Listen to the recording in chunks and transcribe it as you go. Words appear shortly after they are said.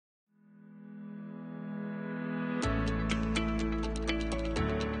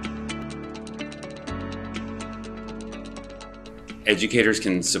Educators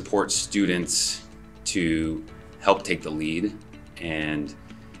can support students to help take the lead and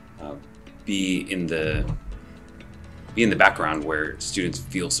be in the background where students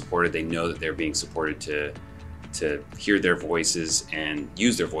feel supported. They know that they're being supported to hear their voices and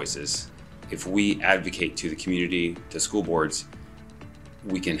use their voices. If we advocate to the community, to school boards,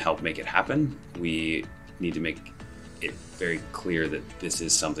 we can help make it happen. We need to make it very clear that this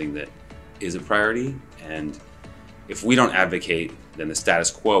is something that is a priority, and if we don't advocate, then the status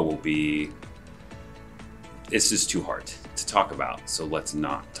quo will be, it's just too hard to talk about, so let's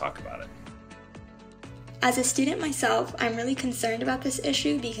not talk about it. As a student myself, I'm really concerned about this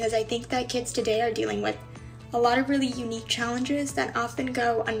issue because I think that kids today are dealing with a lot of really unique challenges that often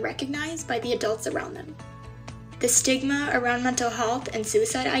go unrecognized by the adults around them. The stigma around mental health and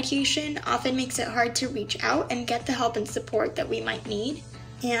suicide ideation often makes it hard to reach out and get the help and support that we might need.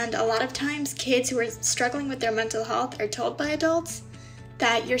 And a lot of times, kids who are struggling with their mental health are told by adults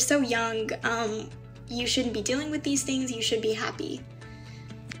that you're so young, you shouldn't be dealing with these things, you should be happy.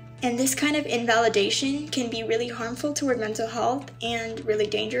 And this kind of invalidation can be really harmful toward mental health and really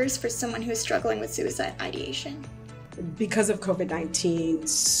dangerous for someone who's struggling with suicide ideation. Because of COVID-19,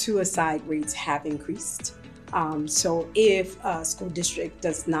 suicide rates have increased. So if a school district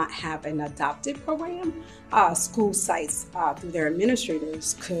does not have an adopted program, school sites through their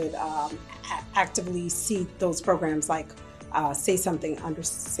administrators could actively seek those programs like Say Something under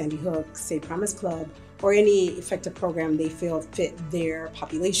Sandy Hook, Say Promise Club, or any effective program they feel fit their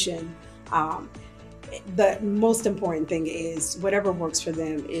population. The most important thing is whatever works for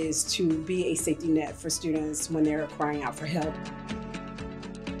them is to be a safety net for students when they're crying out for help.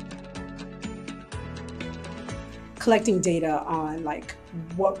 Collecting data on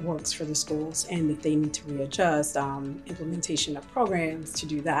what works for the schools and if they need to readjust, implementation of programs to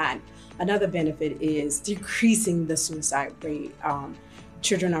do that. Another benefit is decreasing the suicide rate.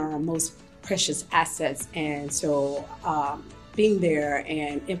 Children are our most precious assets, and so being there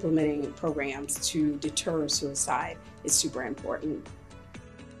and implementing programs to deter suicide is super important.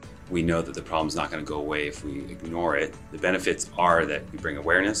 We know that the problem's not going to go away if we ignore it. The benefits are that we bring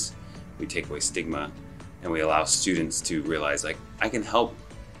awareness, we take away stigma, and we allow students to realize, I can help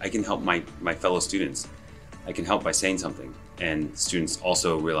my fellow students. I can help by saying something. And students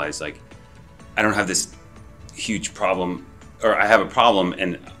also realize, I don't have this huge problem, or I have a problem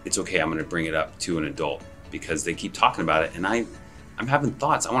and it's okay, I'm gonna bring it up to an adult because they keep talking about it and I'm having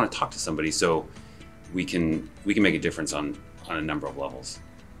thoughts, I wanna talk to somebody, so we can make a difference on a number of levels.